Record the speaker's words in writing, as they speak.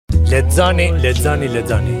Lexani.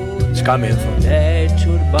 Çka më thon? E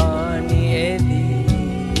qurbani e di.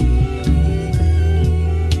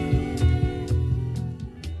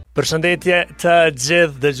 Përshëndetje të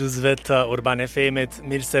gjithë dëgjuesve të Urban FM-it,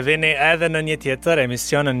 mirë se vini edhe në një tjetër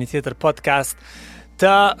emision, në një tjetër podcast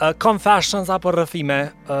të Confessions apo rrëfime.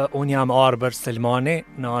 Unë jam Arber Selmani,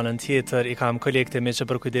 në anën tjetër I kam kolegët me që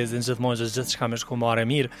përkujdesin gjithmonë gjithë çka më shku marrë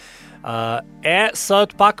mirë. E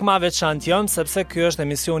sot pak ma veçantë jam sepse ky është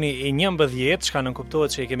emisioni I 11, çka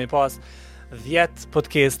nënkuptohet që I kemi pas 10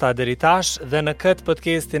 podcasta deri tash dhe në këtë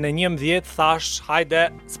podcastin e 11 thash hajde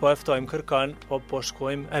s'po e ftojmë kërkën, po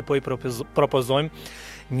shkojmë po I propozojmë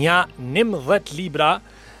një 11 libra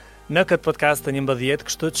në këtë podcast të 11,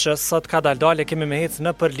 kështu që sot ka dal kemi me hecë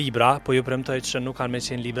në për libra, po ju premtoj që nuk kanë me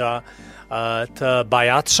qenë libra të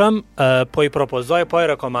bajatshëm, po I propozoj, po I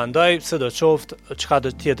rekomandoj, sidoqoftë çka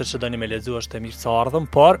do tjetër që doni me lexu është e mirë së ardhëm,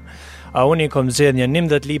 por unë I kam gjetur një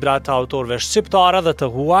 11 libra të autorëve shqiptarë dhe të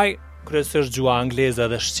huaj, kryesisht gjuha angleze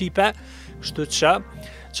dhe shqipe, kështu që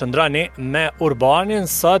qëndrani me Urbanin,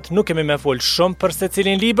 sot nuk kemi me fol shumë për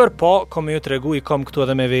secilin libër, po kom ju tregu I kom këtu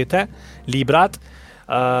edhe me vete librat.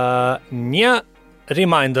 Një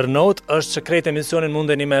reminder note është që krejt emisionin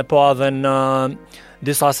mundeni me po edhe në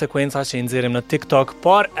disa sekuenca që I nxjerrim në TikTok,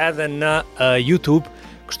 por edhe në YouTube,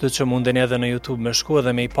 kështu që mundeni edhe në YouTube me shku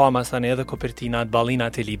edhe me I pa masani edhe kopertinat,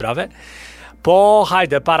 ballinat e librave. Po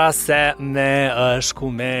hajde para se me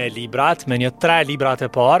shku me librat, me një 3 librat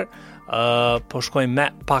e parë, po shkojmë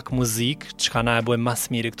me pak muzik, çka na e bojmë mas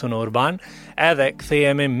miri këtu në Urban, edhe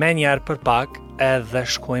kthehemi me njerë për pak, edhe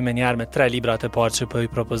shkojmë me njerë me 3 librat e parë që po I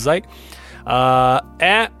propozoj.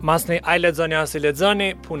 Masni ai lexoni as I lexoni,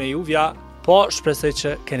 punë juvja, po shpresoj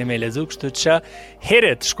që keni me lexu, kështu që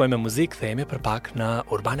heret shkojmë me muzikë, kthehemi për pak në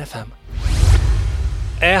Urban FM.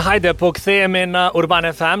 Hajde, po kthehemi në Urban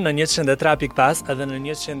FM në 103.5 edhe në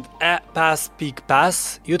 105.5.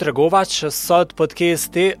 Ju tregova që sot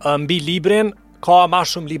podcasti mbi librin ka ma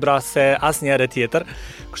shumë libra se asnjëherë tjetër,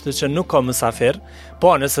 kështu që nuk ka mysafir.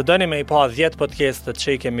 Po, nëse doni me I pa 10 podcastet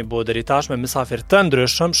që I kemi bërë deri tash me mysafir të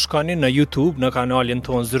ndryshëm, shkoni në YouTube, në kanalin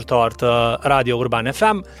tonë zyrtar të Radio Urban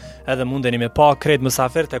FM, edhe mundeni me pa krejt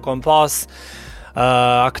mysafir të kom pas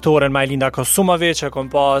aktoren Majlinda Kosumović, kom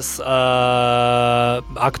pas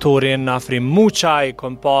aktorin Afrim Muçaj,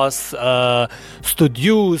 kom pas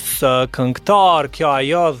studius, këngëtar, kjo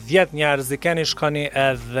ajo, 10 njerëz I keni, shkoni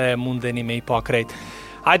edhe mundeni me I pa krejt.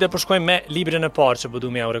 Hajde përshkojmë me librin e parë që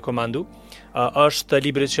bëdu me ja u rekomandu. Është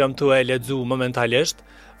libri që jam tu e lexu momentalisht.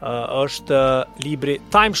 Është libri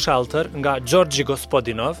Time Shelter nga Gjorgji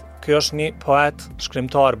Gospodinov. Ky është një poet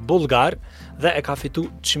shkrimtar bullgar dhe e ka fitu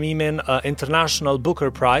çmimin International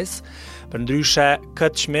Booker Prize. Përndryshe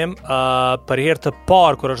këtë çmim për herë të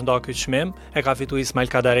parë kur është nda ky çmim e ka fitu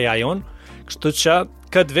Ismail Kadareja jon. Kështu që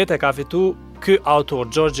këtë vit e ka fitu ky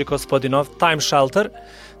autor Gjorgji Gospodinov Time Shelter.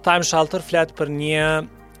 Time Shelter flet për një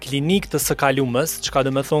klinik të së kalumës, çka do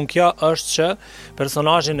të thonë kjo është që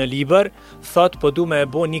personazhi në libër thot po du me e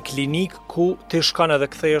bo një klinik ku ti shkon edhe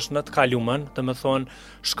kthehesh në të kalumën, do të thonë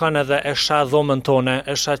shkon edhe e shah dhomën tone,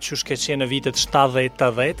 e shah çush ke qenë në vitet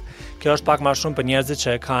 70-80. Kjo është pak më shumë për njerëzit që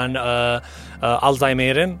e kanë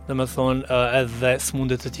Alzheimerin, do të thonë edhe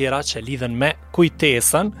sëmundje të tjera që lidhen me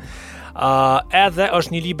kujtesën. Edhe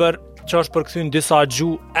është një libër që është përkthyer në disa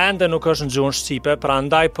gjuhë, ende nuk është në gjuhën shqipe,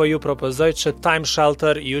 prandaj po ju propozoj që Time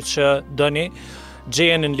Shelter ju që doni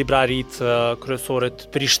gjejeni në libraritë kryesore të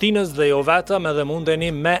Prishtinës dhe jo vetëm, edhe mundeni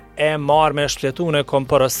me e marrë me shpletu në kom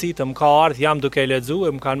porositë, më ka ardhur, jam duke lexu,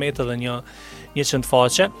 më kanë metë edhe një 100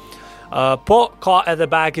 faqe. Po ka edhe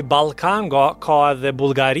bagi Ballkan, ka edhe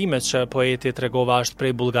Bullgari, me që poeti tregova është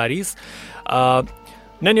prej Bullgarisë.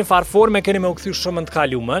 Në një farë forme keni me u kthy shumë të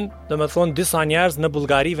kalumën, do të thonë disa njerëz në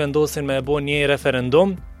Bullgari vendosin me e bë një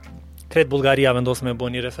referendum, krejt Bullgaria vendosin me e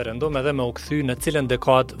bë një referendum edhe me u kthy në cilën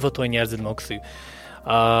dekadë votojnë njerëzit me u kthy.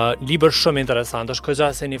 Libër shumë interesant, është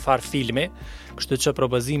këgja se një farë filmi, kështu që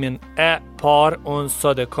propozimin e parë unë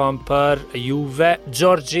sot e kam për juve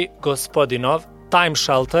Gjorgji Gospodinov, Time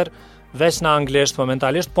Shelter, veç në anglisht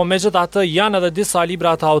momentalisht, po megjithatë janë edhe disa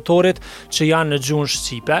libra të autorit që janë në gjuhën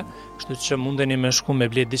shqipe, kështu që mundeni me shku me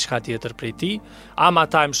blet diçka tjetër prej tij, ama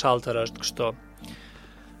Time Shelter është kështu.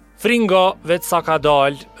 Fringo veç sa ka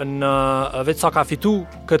veç sa ka fitu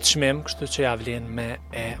këtë çmim, kështu që ja vlen me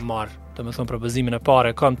e marr. Do të thonë propozimin e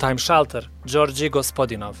parë kam Time Shelter, Gjorgji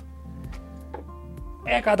Gospodinov.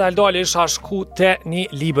 E ka dali isha shku te një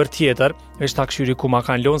libër tjetër, veç ta këshyri ku ma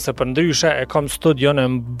kanë lonë, se për ndryshe e kam studion e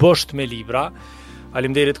mbësht me libra.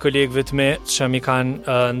 Faleminderit kolegëve të mi që mi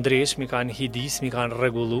kanë ndresh, mi kanë hidis, mi kanë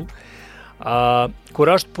rregullu. Kur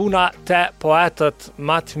është puna te poetët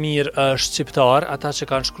më të mirë shqiptar, ata që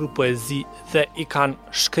kanë shkruar poezi dhe i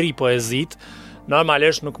kanë shkri poezit,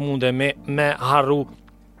 normalisht nuk mundemi me harru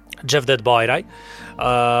Xhevdet Bajraj.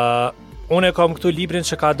 Unë kam këtu librin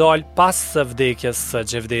që ka dalë pas së vdekjes së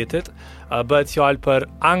Xhevdetit, bëhet fjalë për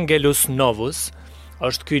Angelus Novus.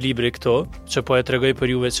 Është ky libri këtu, që po e tregoj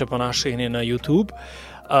për juve që po na shihni në YouTube.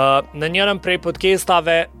 Në njërën prej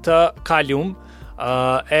podcastave të kaluam,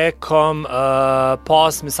 e kom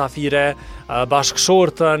pas misafire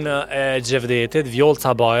bashkëshortën e Xhevdetit,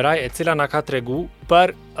 Vjolca Bajraj, e cila na ka tregu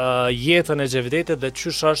për jetën e Xhevdetit dhe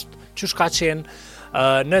çysh ka qenë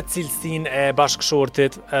në cilësinë e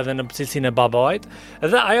bashkëshortit edhe në cilësinë e babait.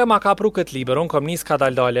 Dhe ajo ma ka pru këtë libër, unë kom nis ka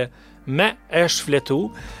dale me e shfletu.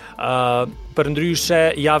 Për ndryshe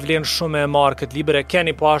ja vlen shumë e marrë këtë libër, e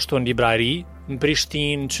keni po ashtu në librari, në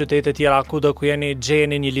Prishtinë, qytete tjera kudo ku jeni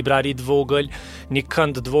gjeni një librari të vogël, një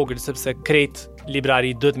kënd të vogël, sepse krejt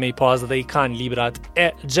librari duhet me i pas dhe i kanë librat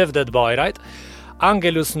e Xhevdet Bajrajt.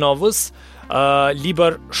 Angelus Novus,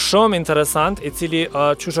 libër shumë interesant, i cili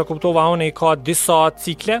çush e kuptova unë i ka disa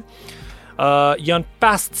cikle, janë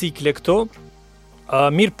 5 cikle këtu.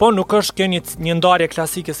 Mirë po nuk është kjo një ndarje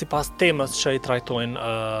klasike si pas temës që i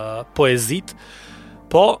trajtojnë poezit,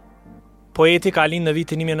 po poeti ka lind në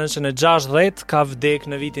vitin 1960, ka vdek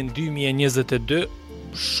në vitin 2022,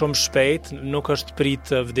 shumë shpejt, nuk është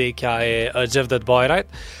prit vdekja e Xhevdet Bajrajt,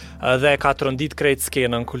 dhe ka trondit krejt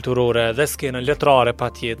skenën kulturore dhe skenën letrare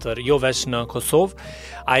patjetër, jo veç në Kosovë.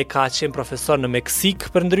 Ai ka qenë profesor në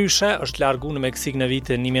Meksik për ndryshe, është largu në Meksik në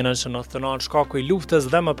vitin 1999 shkaku i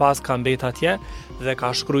luftës dhe më pas ka mbet atje dhe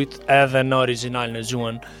ka shkrujt edhe në original në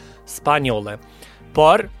gjuhën spanjolle.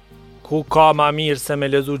 Por, ku ka ma mirë se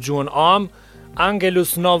me lezu gjuhën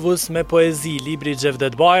Angelus Novus me poezi, libri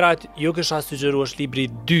Xhevdet Bajrajt, ju kisha sugjeru është libri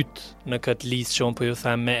 2 në këtë listë që unë po ju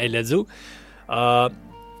them me e lezu.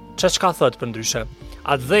 Çka thot për ndryshe?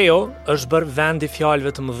 Adheo është bërë vendi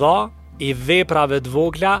fjalëve të mëdha, i veprave të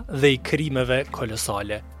vogla dhe i krimeve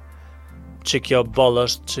kolosale. Që kjo boll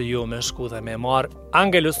është që ju me shku dhe me marë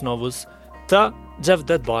Angelus Novus të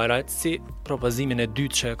Xhevdet Bajrajt si propozimin e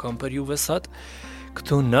dytë që e kam për juve sot.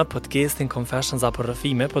 Këtu në podcastin Confessions apo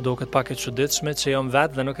rrëfime, po do këtë pak e çuditshme që jam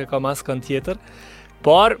vetë dhe nuk e kam askën tjetër.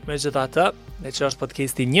 Por, megjithatë, ne që është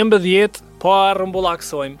podcasti 11, po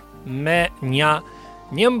rrumbullaksojmë me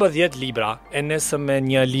 11 libra, e nesër me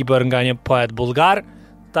një libër nga një poet bulgar.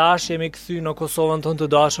 Tash jemi kthy në Kosovën tonë të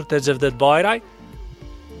dashur te Xhevdet Bajraj.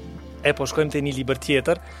 E po shkojmë te një libër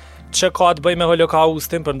tjetër që ka të bëjë me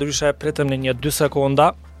Holokaustin, për ndryshe pritëm në një 2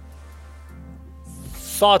 sekonda.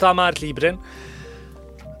 Sa ta marr librin.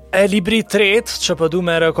 E libri 3 që po du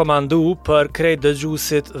me rekomandu për krejt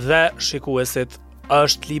dëgjuesit dhe shikuesit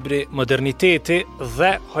është libri Moderniteti dhe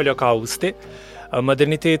Holokausti.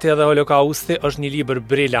 Moderniteti dhe Holokausti është një libër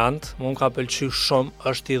brillant, më ka pëlqyer shumë,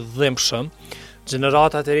 është i dhimbshëm.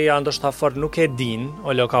 Gjeneratat e reja ndoshta fort nuk e din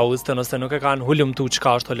Holokaustin ose nuk e kanë hulumtu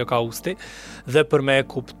çka është Holokausti, dhe për me e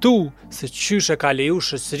kuptu se çysh e ka leju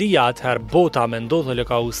shoqëria atëherë bota me ndodh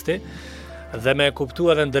Holokausti, dhe me kuptu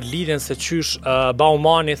edhe ndërlidhjen se qysh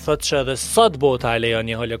Baumani thot që edhe sot bota e lejon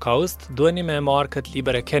një holokaust, duheni me marrë këtë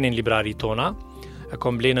libër, e keni në librari tona, e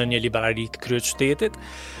kom blenë në një librari të kryeqytetit,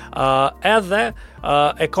 edhe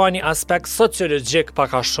e ka një aspekt sociologjik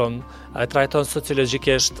paka shumë, e trajton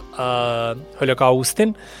sociologjikisht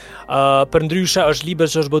holokaustin, për ndryshe është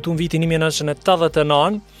libër që është botu në vitin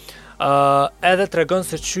 1989, edhe tregon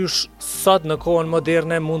se qysh sot në kohën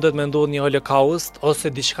moderne mundet me ndodh një holokaust ose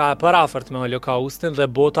diçka e parafort me holokaustin dhe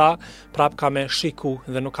bota prap ka me shiku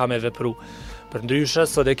dhe nuk ka me vepru. Për ndryshe,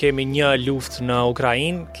 sot e kemi një luftë në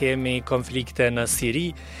Ukrainë, kemi konflikte në Siri,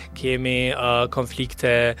 kemi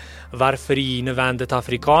konflikte varfëri në vendet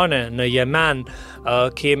afrikane, në Yemen,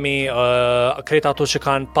 kemi krejt ato që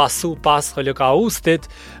kanë pasu pas holokaustit,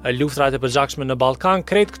 luftrat e përgjakshme në Ballkan,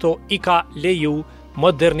 krejt këto i ka leju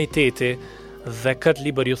moderniteti dhe këtë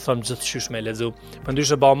libër ju thëmë gjithçysh me lexu.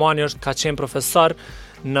 Përndryshe Baumani ka qenë profesor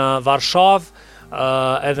në Varshavë,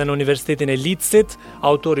 edhe në Universitetin e Lidsit,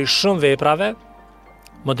 autori shumë veprave.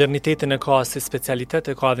 Modernitetin e ka si specialitet,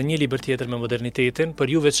 e ka edhe një libër tjetër me modernitetin,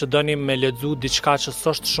 për juve që doni me lexu diçka që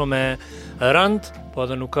s'është shumë e rënd, po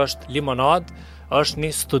edhe nuk është limonad, është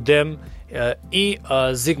një studim i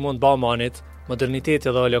Zygmunt Baumanit, Moderniteti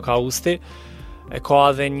dhe Holokausti. E ka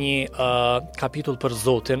edhe një kapitull për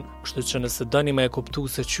Zotin, kështu që nëse doni me e kuptu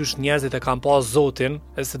se qysh njerëzit e kanë pas Zotin,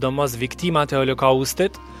 e sidomos viktimat e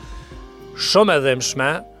holokaustit, shumë e dhimbshme,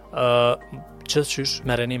 që qysh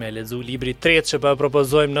merreni me lexu libri 3 që po e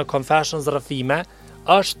propozojmë në Confessions rrëfime,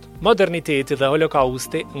 është Moderniteti dhe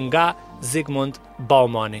Holokausti nga Zygmunt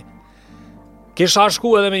Baumani. Kisha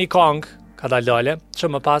shku edhe me një këngë, ka dalë që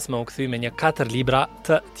më pas më u kthy me një 4 libra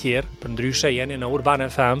të tjerë, përndryshe jeni në Urban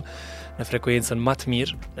FM në frekuencën më të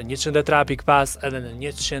mirë, në 103.5 edhe në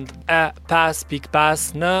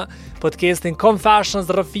 105.5 në podcastin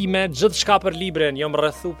Confessions rrëfime, gjithçka për librin, jom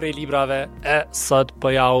rrethu prej librave e sot po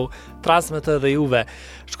jau transmetoj dhe juve.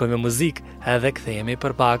 Shkojmë me muzikë edhe kthehemi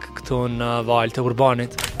për pak këtu në valët e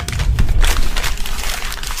Urbanit.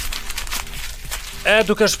 E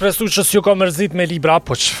duke shpresu që s'ju ka mërzit me libra,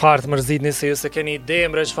 po çfarë të mërzitni se ju se keni ide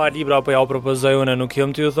mre çfarë libra po ja u propozoj unë, nuk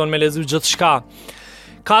jam të ju thonë me lezu gjithçka.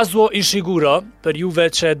 Kazuo Ishiguro, për juve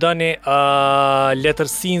që doni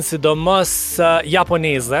letërsinë sidomos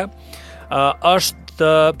japoneze,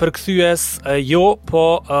 është përkthyes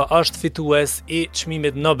po është fitues i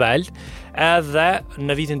çmimit Nobel, edhe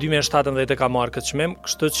në vitin 2017 e ka marrë këtë çmim,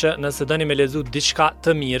 kështu që nëse doni me lezu diçka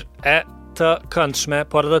të mirë e të këndshme,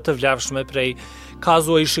 por edhe të vlefshme prej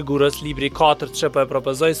Kazuo Ishiguros, libri 4 që po e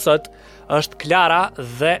propozoj sot është Klara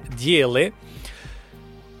dhe Dielli.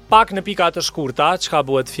 Pak në pika të shkurta, çka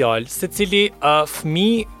bëhet fjalë, secili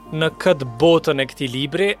fëmijë në këtë botën e këtij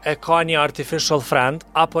libri e ka një artificial friend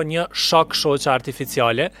apo një shoqe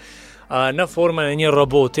artificiale në formën e një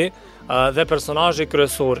roboti dhe personazhi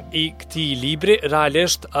kryesor i këtij libri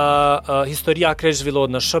realisht historia krejt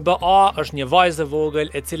zhvillohet në SBA, është një vajzë e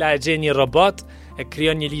vogël e cila e gjen një robot, e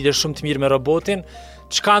krijon një lidhje shumë të mirë me robotin.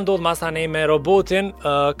 Çka ndodh masanej me robotin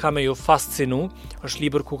ka me ju fascinu, është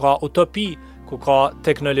libër ku ka utopi, ku ka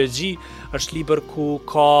teknologji, është libër ku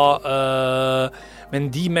ka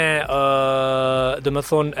mendime dhe më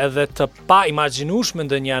thonë edhe të pa imagjinueshme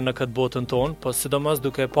ndonjëherë në këtë botën tonë, po sidomos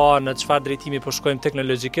duke pa në çfarë drejtimi po shkojmë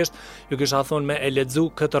teknologjikisht, ju kisha thonë me e lexu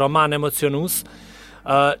këtë roman emocionues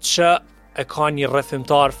që e ka një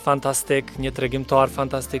rrethimtar fantastik, një tregimtar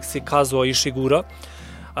fantastik si Kazuo Ishiguro.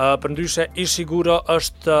 Përndryshe Ishiguro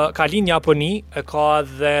ka linë në Japoni, e ka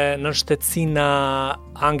dhe në shtetësinë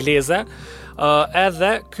angleze,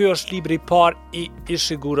 edhe ky është libri i parë i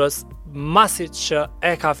Ishiguros masi që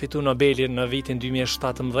e ka fitu Nobelin në vitin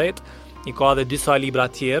 2017, i ka dhe disa libra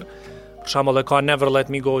tjerë, për shembull e ka Never Let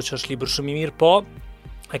Me Go që është libër shumë i mirë, po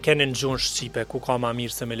e keni në gjuhën shqipe, ku ka ma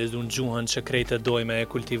mirë se me lezu në gjuhën që krejtë e dojme, e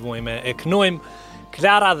kultivojme, e knojmë.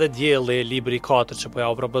 Klara dhe Dielli, libri 4 që po ja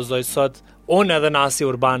u propozoj sot, unë edhe Nasi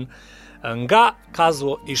Urban, nga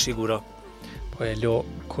Kazuo Ishiguro. Po e lo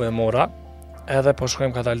ku e mora, edhe po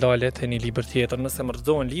shkojmë ka daldale të një libër tjetër, nëse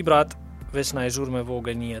mërzojnë librat, veç na e zhurë me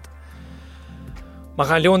vogël njët. Ma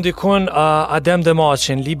kanë lënë dikun Adem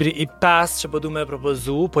Demaqin, libri i 5 që po du me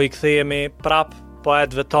propozu, po i kthehemi prap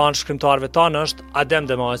poetëve tanë, shkrimtarëve tanë, është Adem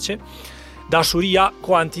Demaqi. Dashuria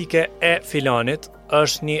kuantike e Filanit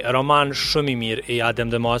është një roman shumë i mirë i Adem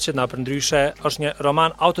Demaqit, na përndryshe është një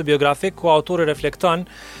roman autobiografik ku autori reflekton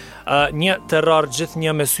një terror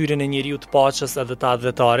gjithnjë me syrin e njeriu të paqës edhe të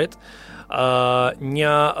adhetarit.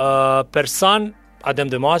 Një person, Adem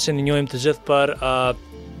Demaqin, e njohim të gjithë për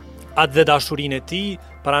atë dhe dashurinë e tij,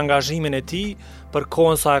 për angazhimin e tij, për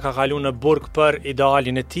kohën sa e ka kaluar në burg për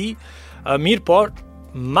idealin e tij. Mirë, por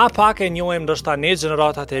ma pak e njohim ndoshta ne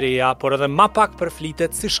gjeneratat e reja, por edhe ma pak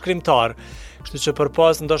përflitet si shkrimtar. Kështu që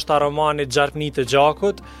përpas ndoshta romanit Gjarpnit e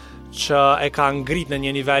Gjakut, që e ka ngrit në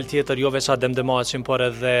një nivel tjetër jo veç Adem Demaqin, por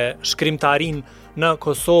edhe shkrimtarin në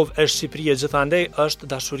Kosovë e Shqipëri gjithandej, është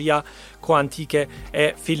Dashuria kuantike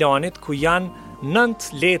e Filanit, ku janë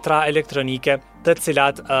 9 letra elektronike të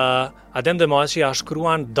cilat Adem Demaqi ja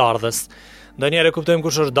shkruan dardhës. Ndonjëherë e kuptojmë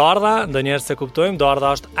kush është dardha, ndonjëherë se kuptojmë dardha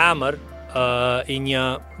është emër i një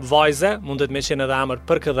vajze, mundet me qenë edhe emër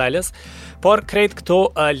për këdhelës, por krejt këto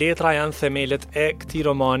letra janë themelet e këtij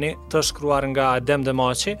romani të shkruar nga Adem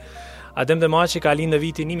Demaqi. Adem Demaqi ka linë në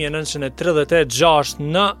vitin 1936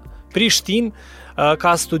 në Prishtinë,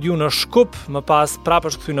 ka studiu në Shkup, më pas prapë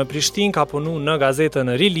është kthy në Prishtinë, ka punu në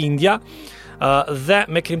gazetën Rilindja, dhe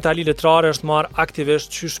me krimtari letrare është marrë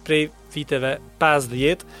aktivisht qysh prej viteve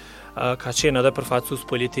 50, ka qenë edhe përfaqësues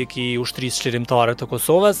politik i ushtrisë çlirimtare të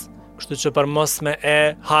Kosovës, kështu që për mos me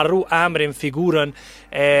e harru emrin, figurën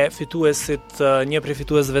e fituesit, një prej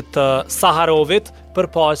fituesve të Saharovit për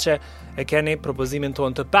paqe, e keni propozimin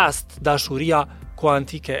tonë të 5, Dashuria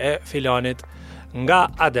kuantike e Filanit nga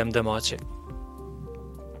Adem Demaqi.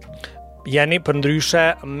 Jeni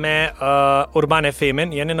përndryshe me Urban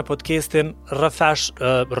FM, jeni në podcastin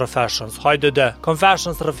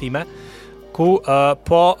Confessions rrëfime, ku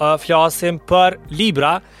po flasim për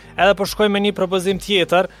libra, edhe po shkojmë me një propozim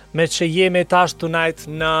tjetër, me që jemi tash tonight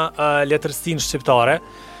në letërsinë shqiptare.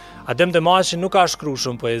 Adem Demaqi nuk ka shkruar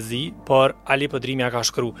shumë poezi, por Ali Podrimja ka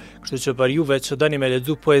shkruar. Kështu që për juve që doni me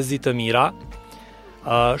lexu poezi të mira,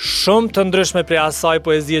 shumë të ndryshme prej asaj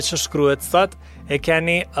poezie që shkruhet sot, e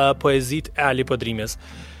keni poezit e Ali Podrimjes.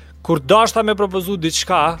 Kur dashta me propozu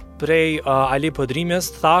diçka prej Ali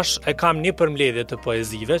Podrimjes, thash e kam një përmbledhje të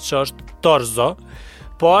poezive që është Torzo,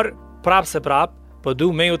 por prap se prap po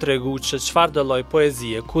du me ju tregu që çfarë do lloj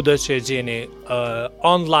poezie, kudo që e gjeni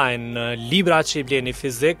online, libra që i bleni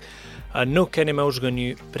fizik, nuk keni me u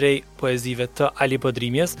zhgëny prej poezive të Ali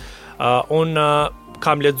Podrimjes. Unë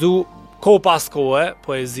kam lexu ko pas kohe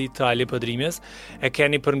poezi të Ali Podrimjes, e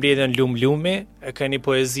keni përmbledhjen Lumi, e keni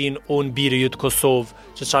poezin Unë biri ju të Kosovë,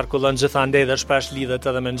 që qarkullon gjithandej dhe shpesh lidhet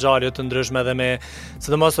edhe me ngjarje të ndryshme dhe me,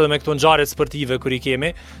 sidomos edhe me këto ngjarje sportive kur i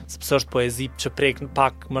kemi, sepse është poezi që prek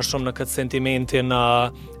pak më shumë në këtë sentimentin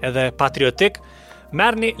edhe patriotik.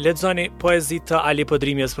 Merrni, lexoni poezi të Ali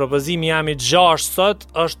Podrimjes. Propozimi jam i 6 sot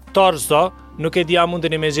është Torzo, nuk e di a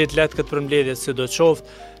mundeni me gjetë lehtë këtë përmbledhje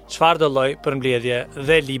sidoqoftë. Çfarë do lloj përmbledhje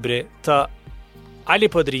dhe libri të Ali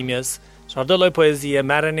Podrimjes, çfarë do lloj poezie,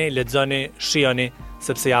 merreni, lexoni, shihoni,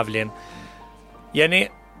 sepse ja vlen. Jeni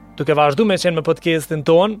duke vazhdu me qenë me podcastin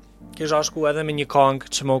ton, kisha shku edhe me një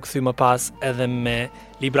këngë që më u kthy më pas edhe me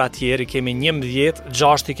libra tjerë, kemi 11,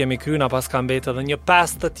 6 i kemi kryna, pas ka mbet edhe një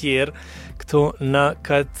 5 të tjerë këtu në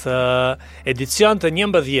këtë edicion të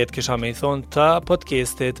 11, kisha me i thonë, të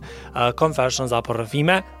podcastit Confessions apo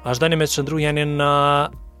rrëfime. Vazhdoni me të qëndru, jeni në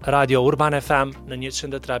Radio Urban FM në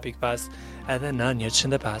 103.5 edhe në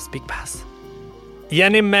 105.5.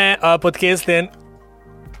 Jeni me podcastin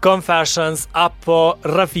Confessions apo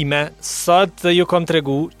rrëfime. Sot ju kom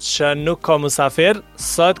tregu që nuk kom musafir,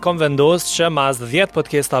 sot kom vendos që mas 10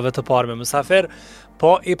 podcastave të parë me musafir,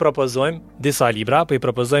 po i propozojmë disa libra, po i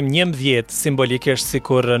propozojmë 11 simbolikisht si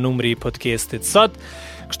kur numri i podcastit sot.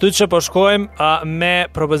 Kështu që po shkojmë me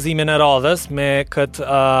propozimin e radhës, me këtë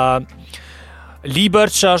libër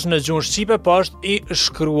që është në gjuhën shqipe, po është i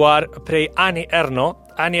shkruar prej Ani Erno.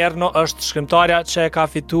 Ani Erno është shkrimtarja që e ka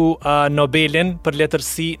fitu Nobelin për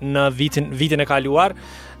letërsi në vitin e kaluar.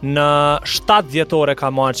 Në 7 dhjetore ka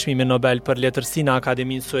marrë çmimin Nobel për letërsi në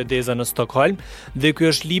Akademinë Suedeze në Stockholm, dhe ky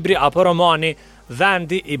është libri apo romani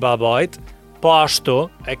Vendi i babait. Po ashtu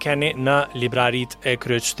e keni në librarit e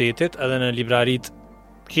kryeqytetit edhe në librarit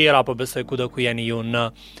tjera, po besoj kudo ku jeni ju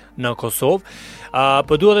në Kosovë.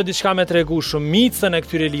 Po duhet edhe diçka me tregu, shumicën e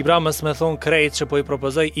këtyre libra, mos më thon krejt që po i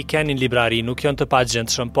propozoj i keni në librari, nuk janë të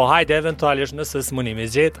pagjendshëm, po hajde eventualisht nëse s'muni me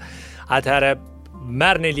gjet, atëherë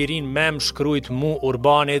merrni lirin me më shkrujt mu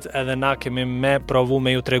Urbanit, edhe na kemi me provu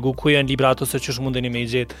me ju tregu ku janë libra ato se ç'është mundeni me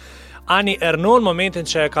i gjet. Ani Erno, në momentin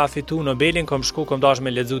që e ka fitu Nobelin, kom dash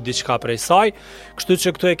me lexu diçka prej saj, kështu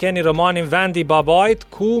që këtu e keni romanin Vendi i babait,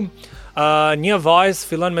 ku një vajzë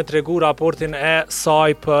fillon me tregu raportin e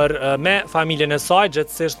saj me familjen e saj,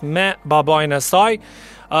 gjithsesht me babain e saj.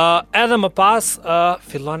 Edhe më pas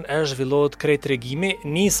fillon e zhvillohet krejt tregimi,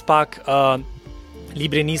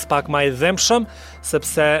 libri nis pak më i dhëmshëm,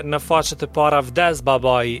 sepse në faqet e para vdes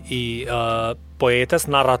babai i poetes,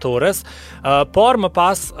 narratores, por më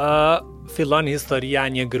pas fillon historia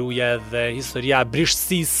një gruaje dhe historia e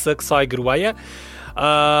brishësisë së kësaj gruaje.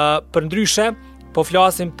 Përndryshe, po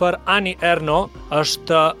flasim për Ani Erno,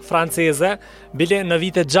 është franceze, bile në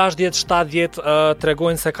vitet 60-70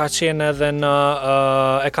 tregojnë se ka qenë edhe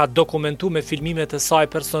e ka dokumentu me filmimet e saj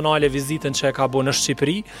personale vizitën që e ka bo në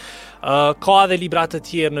Shqipëri. Ka edhe libra të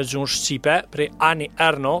tjerë në gjuhën shqipe prej Ani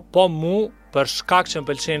Erno, po mu për shkak që më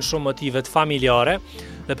pëlqejnë shumë motivet familjare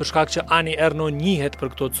dhe për shkak që Ani Erno njihet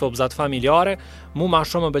për këto copzat familjare, mu ma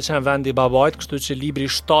shumë më pëlqen Vendi i babait, kështu që libri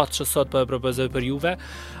 7 që sot po e propozoj për juve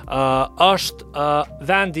është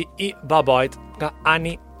Vendi i babait nga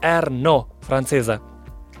Ani Erno, franceze.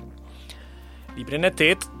 Librin e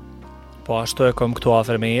 8, po ashtu e kom këtu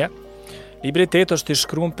afër meje. Libri 8 është i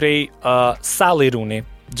shkruar prej Sally Rooney.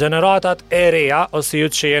 Gjeneratat e reja, ose ju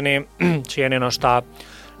që jeni në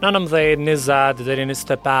 19, 20, deri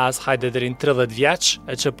 25, hajde deri në 30 vjeç,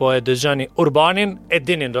 e që po e dëgjoni Urbanin, e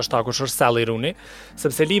dini ndoshta kush është Sally Rooney,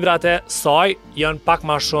 sepse librat e saj janë pak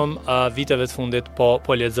më shumë viteve të fundit po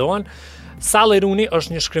lexohen. Sally Rooney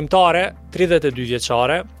është një shkrimtare 32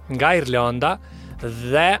 vjeçare nga Irlanda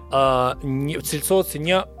dhe cilësohet si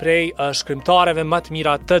një prej shkrimtareve më të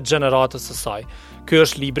mira të gjeneratës së saj. Ky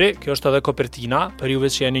është libri, kjo është edhe kopertina, për juve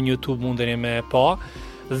që jeni në YouTube mundeni me pa.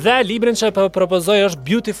 Dhe librin që e propozoj është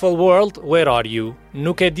Beautiful World, Where Are You?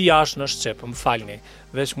 Nuk e di ashtë në shqip, më falni,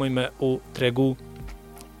 veç muj me u tregu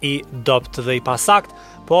i dopt dhe i pasakt,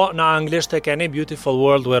 po në anglisht e keni Beautiful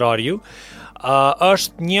World, Where Are You?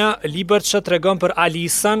 Është një libër që tregon për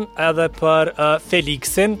Alisën edhe për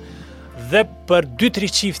Felixin, dhe për 2-3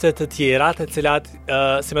 qifte të tjera, të cilat,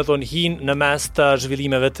 si me thonë, hinë në mes të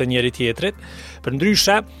zhvillimeve të njëri tjetrit. Për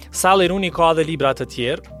ndryshe, Sally Rooney ka dhe libra të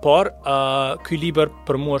tjerë, por ky libër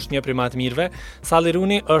për mua është një prej më të mirëve. Sally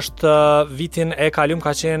Rooney është vitin e kalum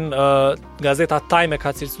ka qenë gazeta Time e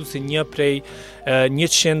ka cilësuar si një prej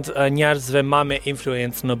 100 njerëzve më me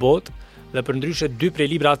influencë në botë. Dhe për ndryshe 2 prej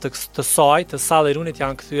libra të saj, të Sally Rooney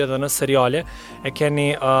janë kthyer edhe në seriale. E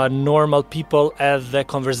keni Normal People edhe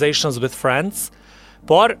Conversations with Friends.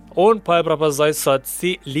 Por unë po e propozoj sot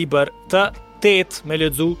si libër të 8 me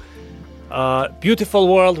lexu Beautiful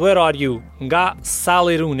World, Where Are You? Nga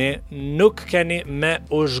Sally Rooney. Nuk keni me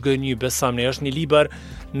u zhgënjy, besomni. Është një libër,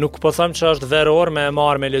 nuk po them që është veror me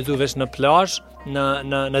marrë me lexu veç në plazh,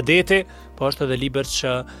 në deti, po është edhe libër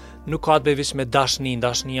që nuk ka të bëjë veç me dashnin.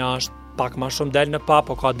 Dashnia është pak ma shumë del në pa,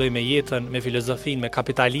 po ka të bëj me jetën, me filozofin, me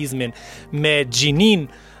kapitalizmin, me gjinin,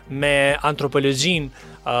 me antropologjin,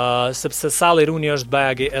 sepse Sally Rooney është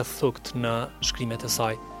bajagi e thukt në shkrimet e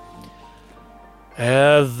saj.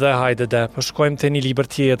 Edhe hajde de, po shkojmë të një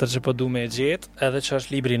libër tjetër që po du me gjetë, edhe që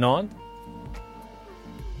është libri 9.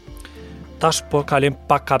 Tash po kalim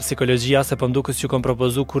pak ka psikologjia, se po mdukës që kom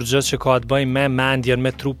propozu kur gjë që ka të bëj me mendjen,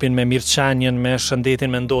 me trupin, me mirëqenjen, me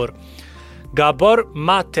shëndetin mendor. Gabor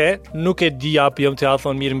Mate, nuk e di apo jam të ja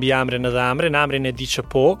thonë mirë mbi emrin edhe emrin e di që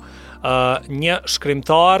po, një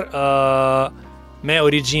shkrimtar me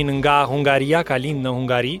origjinë nga Hungaria, ka lind në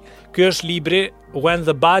Hungari. Ky është libri When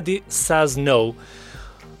the Body Says No.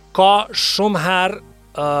 Ka shumë herë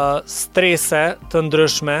strese të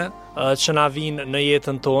ndryshme që na vinë në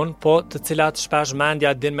jetën tonë, po të cilat shpesh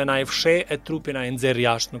mendja din me na i fshe e trupi na i nxjerr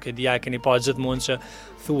jashtë. Nuk e di, a e keni pa gjithmonë që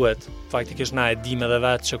thuhet, faktikisht na e dim edhe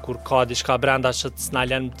vetë që kur ka diçka brenda që s'na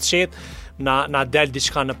lën të qetë, na del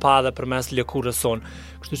diçka në pa dhe përmes lëkurës sonë.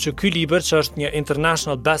 Kështu që ky libër që është një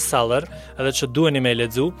international bestseller, edhe që duheni me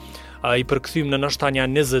lexu, i përkthym në nështë një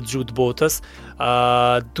 20 gjuhë botës,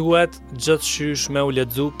 duhet gjithçysh me u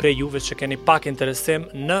lexu prej juve që keni pak interesim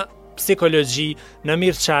në psikologji, në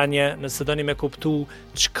mirëqenje, nëse doni me kuptu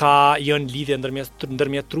çka janë lidhje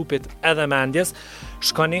ndërmjet trupit edhe mendjes,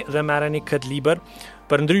 shkoni dhe merreni këtë libër.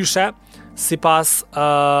 Për ndryshe, sipas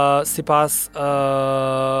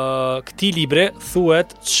këtij libri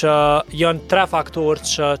thuhet që janë 3 faktorë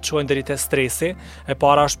që çojnë deri te stresi. E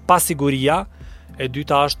para është pasiguria, e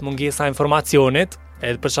dyta është mungesa e informacionit,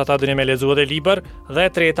 edhe për çata doni me lexuar edhe libër, dhe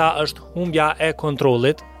e treta është humbja e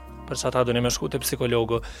kontrollit, për çata doni me shku te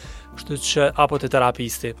psikologu, kështu që apo te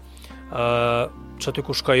terapisti. Që aty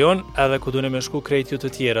ku shkojon edhe ku doni me shku krejt ju të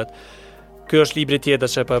tjerët. Ky është libri tjetër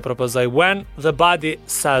që po e propozoj, When the Body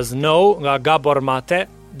Says No, nga Gabor Mate.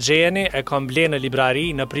 Gjeni, e kam ble në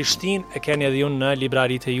librari në Prishtinë, e keni edhe ju në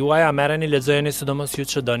libraritë e juaja. Merreni, lexojeni, sidomos ju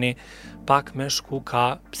që doni pak me shku ka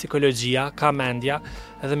psikologjia, ka mendja,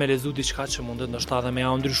 edhe me lexu diçka që mundet ndoshta edhe me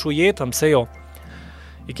ja ndryshu jetën, pse jo.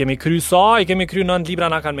 I kemi kry 9 libra,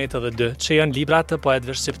 na kanë metë edhe 2, që janë libra të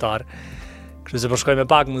poetëve shqiptar. Kështu që po shkoj me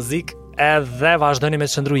pak muzik, edhe vazhdoni me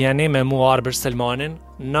qëndru jeni me mu Arber Selmanin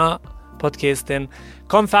në podcastin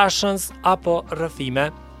Confessions apo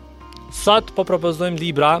Rrëfime. Sot po propozojmë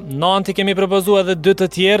libra, 9 i kemi propozu edhe 2 të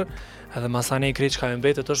tjerë, edhe masane i krejt që ka me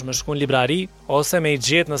mbetet është me shku në librari, ose me i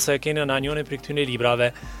gjetë nëse keni në njoni për këtyne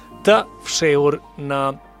librave të fshehur në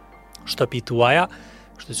shtëpi tuaja.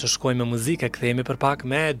 Kështu që shkojmë me muzikë, kthehemi për pak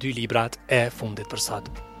me 2 librat e fundit për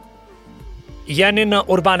sot. Jeni në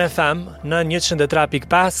Urban FM në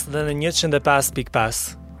 103.5 dhe në 105.5.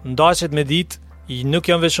 Ndaqet me ditë, nuk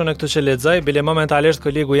jam veçon në këtu që lexoj, bile momentalisht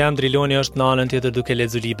kolegu jam Driloni është në anën tjetër duke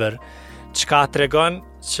lexuar libër. Çka tregon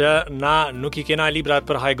që na nuk i kena librat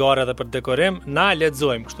për hajgare dhe për dekorim, na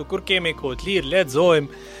lexojmë. Kështu kur kemi kohë të lirë,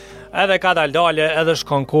 lexojmë, edhe ka dalë, edhe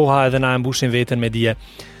shkon koha, edhe na e mbushim veten me dije.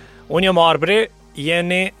 Unë jam Arbri,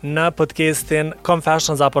 jeni në podcastin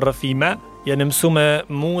Confessions apo Rrëfime. Jeni mësu me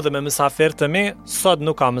mu dhe me mësafir të mi. Sot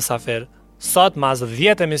nuk ka mësafir. Sot mas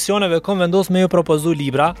 10 emisioneve kom vendos me ju propozu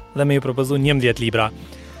libra dhe me ju propozu 11 libra.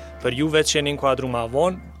 Për juve që jeni nkuadru ma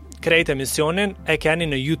vonë, krejt emisionin e keni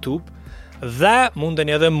në YouTube dhe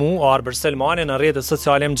mundeni edhe mu, Arber Selmani, në rrjetet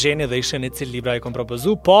sociale më gjeni dhe ishe një cilë libra i kom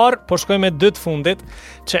propozu, por po shkoj me 2 të fundit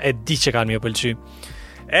që e di që kanë mjë pëlqy.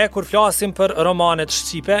 E kur flasim për romanet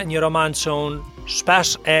shqipe, një roman që unë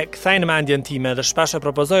shpesh e kthej në mendjen time dhe shpesh e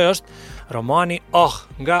propozoj është romani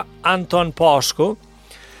nga Anton Pashku.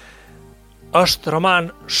 Është roman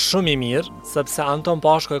shumë i mirë, sepse Anton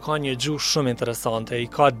Pashku e ka një gjuhë shumë interesante, i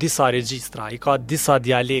ka disa regjistra, i ka disa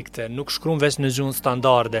dialekte, nuk shkruan veç në gjuhën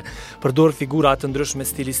standarde, përdor figura të ndryshme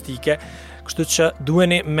stilistike, kështu që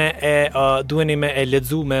duheni me e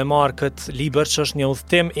lexu, me e marr këtë libër që është një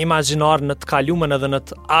udhtim imagjinar në të kalumen edhe në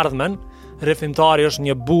të ardhmen, rrethimtari është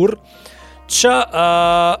një burr që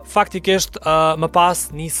faktikisht më pas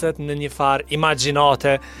niset në një farë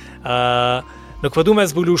imagjinate. Nuk po du me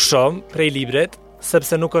zbulu shumë prej librit,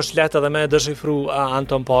 sepse nuk është lehtë edhe me dëshifru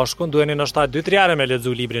Anton Pashkun. Duheni ndoshta 2-3 herë me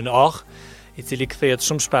lexu librin i cili kthehet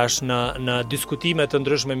shumë shpesh në diskutime të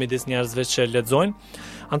ndryshme midis njerëzve që lexojnë.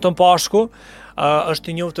 Anton Pashku është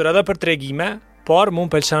i njohur edhe për tregime, por mu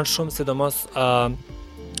m'pëlqen shumë sidomos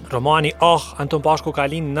romani Anton Pashku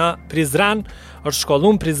ka lind në Prizren, është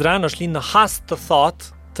shkolluar në Prizren, është lind në hast të thatë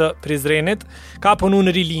të Prizrenit, ka punu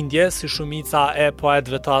në rilindje si shumica e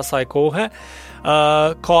poetëve të asaj kohe.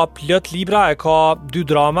 Ka plot libra, ka 2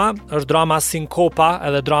 drama, është drama Sinkopa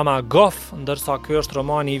edhe drama Goff, ndërsa ky është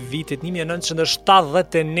romani i vitit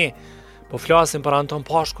 1971. Po flasim për Anton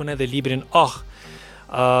Pashkun edhe librin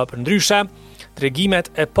Për ndryshe, tregimet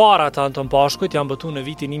e para të Anton Pashkut janë botuar në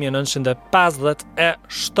vitin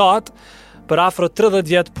 1957, për afro 30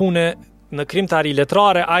 vjet pune në krimtari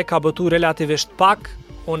letrare. Ai ka botuar relativisht pak.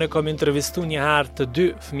 Unë kam intervistu një herë të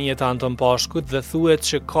 2 fëmijët e Anton Pashkut dhe thuhet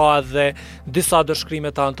që ka edhe disa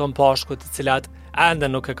dëshkrime të Anton Pashkut të cilat ende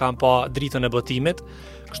nuk e kanë pa dritën e botimit.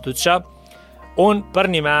 Kështu që unë për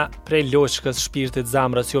një me prej loqkës shpirtit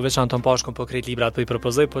zemrës, jo veç Anton Pashkun po krejt librat po i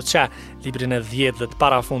propozoj, po që librin e 10 dhe të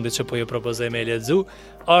parafundit që po i propozoj me lexu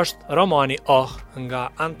është romani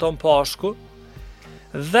nga Anton Pashku.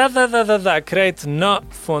 Dhe krejt në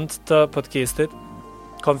fund të podcastit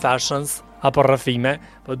Confessions apo rrëfime,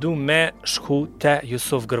 po du me shku te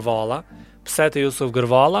Jusuf Gërvalla. Pse te Jusuf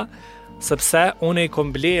Gërvalla? Sepse unë i kom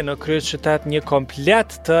ble në kryeqytet një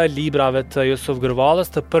komplet të librave të Jusuf Gërvallës,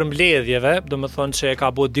 të përmbledhjeve, do më thonë që e ka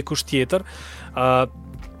bo dikush tjetër.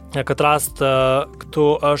 Në këtë rast, këtu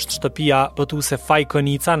është shtëpia botuse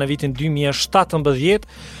Fajkonica në vitin 2017,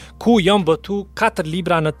 ku janë botu 4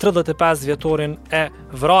 libra në 35 vjetorin e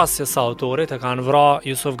vrasjes së autorit. E kanë vra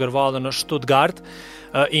Jusuf Gërvallën në Stuttgart,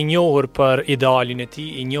 i njohur për idealin e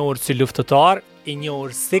tij, i njohur si luftëtar, i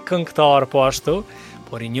njohur si këngëtar po ashtu,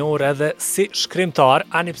 por i njohur edhe si shkrimtar,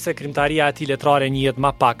 ani pse krimtaria e tij letrare njihet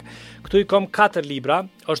më pak. Këtu i kam 4 libra,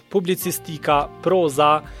 është publicistika,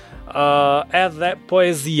 proza, edhe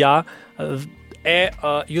poezia e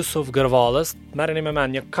Jusuf Gërvallës. Merreni me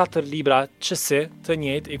mend një 4 libra që të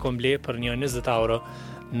njëjtë i kom ble për një 20 euro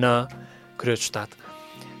në kryeqytet.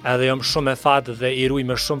 Edhe jam shumë e thatë dhe i ruaj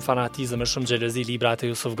me shumë fanatizëm, me shumë xhelozi libra të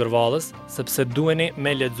Jusuf Gërvallës, sepse duheni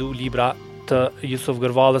me lexu libra të Jusuf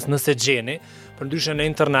Gërvallës nëse gjeni. Përndryshe në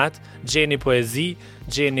internet gjeni poezi,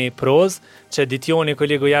 gjeni prozë, që editioni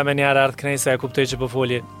kolegu jam e njëherë ardh kënaqëse e kuptoj që po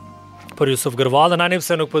foli për Jusuf Gërvallën, ani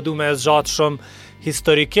pse nuk po du me zgjat shumë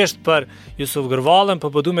historikisht për Jusuf Gërvallën,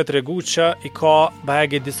 po du me tregu që i ka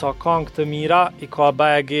bajegi disa këngë të mira, i ka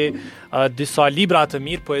bajegi disa libra të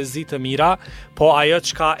mirë, poezi të mira, po ajo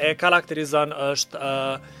çka e karakterizon është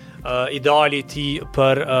ideali i tij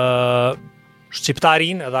për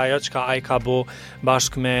shqiptarin, edhe ajo çka ai ka bo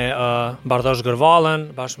bashkë me Bardosh Gërvallën,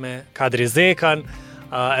 bashkë me Kadri Zekën,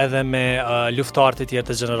 edhe me luftarët e tjerë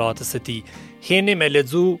të gjeneratës së tij. Heni me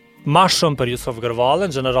lexu ma shumë për Jusuf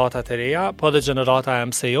Gërvallën, gjeneratat e reja, po dhe gjenerata e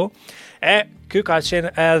MCO. Ky ka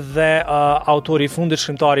qenë edhe autori i fundit,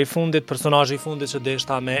 shkrimtari i fundit, personazhi i fundit që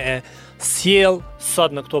deshta me e sjell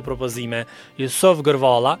sot në këto propozime. Jusuf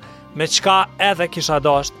Gërvalla, me çka edhe kisha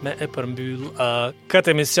dasht me e përmbyll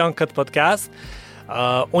këtë emision, këtë podcast.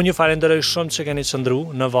 Unë ju falenderoj shumë që keni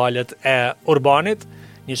qëndru në valët e Urbanit,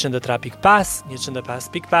 103.5,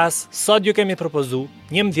 105.5. Sot ju kemi propozu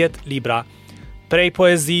 11 libra, prej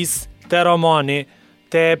poezis, te romani,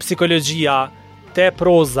 te psikologjia, te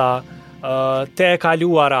proza, te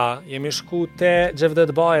kaluara, jemi shku te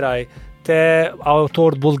Gjevdet Bajraj, te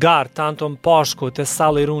autorët bulgar, te Anton Pashku, te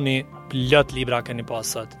Salli Runi, plot libra keni pas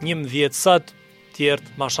sot. 11 sot,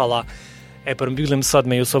 tjertë, mashallah. E përmbyllim sot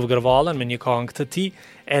me Jusuf Gërvallën, me një këngë të tij,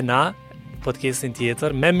 e na podcastin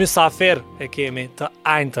tjetër me mysafir e kemi të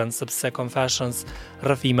ajntën, sepse Confessions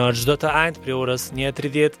rrëfime është çdo të ajnt prej orës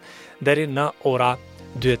 1:30 deri në ora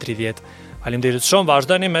 2:30. Faleminderit shumë,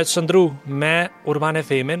 vazhdoni me të qëndru me Urban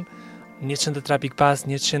FM-in 103.5,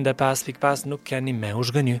 105.5, nuk keni me u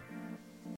zhgënjy.